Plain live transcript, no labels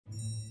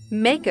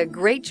Make a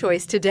great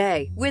choice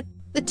today with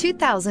the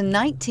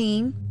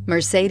 2019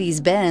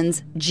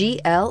 Mercedes-Benz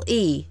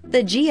GLE.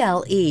 The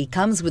GLE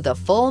comes with a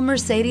full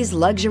Mercedes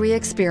luxury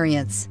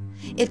experience.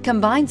 It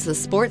combines the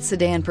sports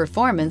sedan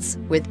performance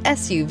with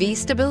SUV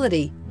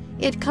stability.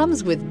 It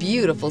comes with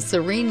beautiful,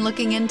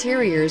 serene-looking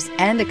interiors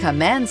and a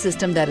command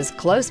system that is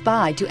close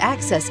by to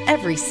access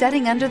every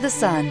setting under the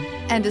sun,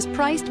 and is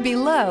priced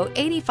below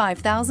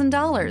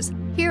 $85,000.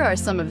 Here are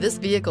some of this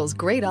vehicle's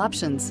great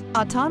options: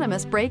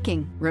 autonomous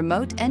braking,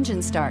 remote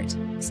engine start,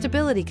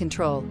 stability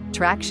control,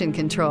 traction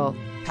control,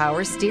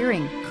 power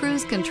steering,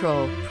 cruise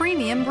control,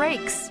 premium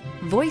brakes,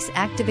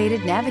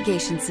 voice-activated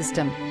navigation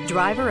system,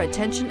 driver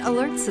attention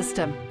alert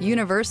system,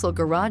 universal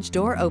garage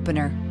door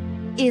opener.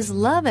 Is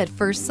love at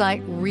first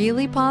sight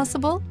really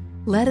possible?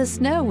 Let us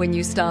know when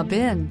you stop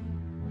in.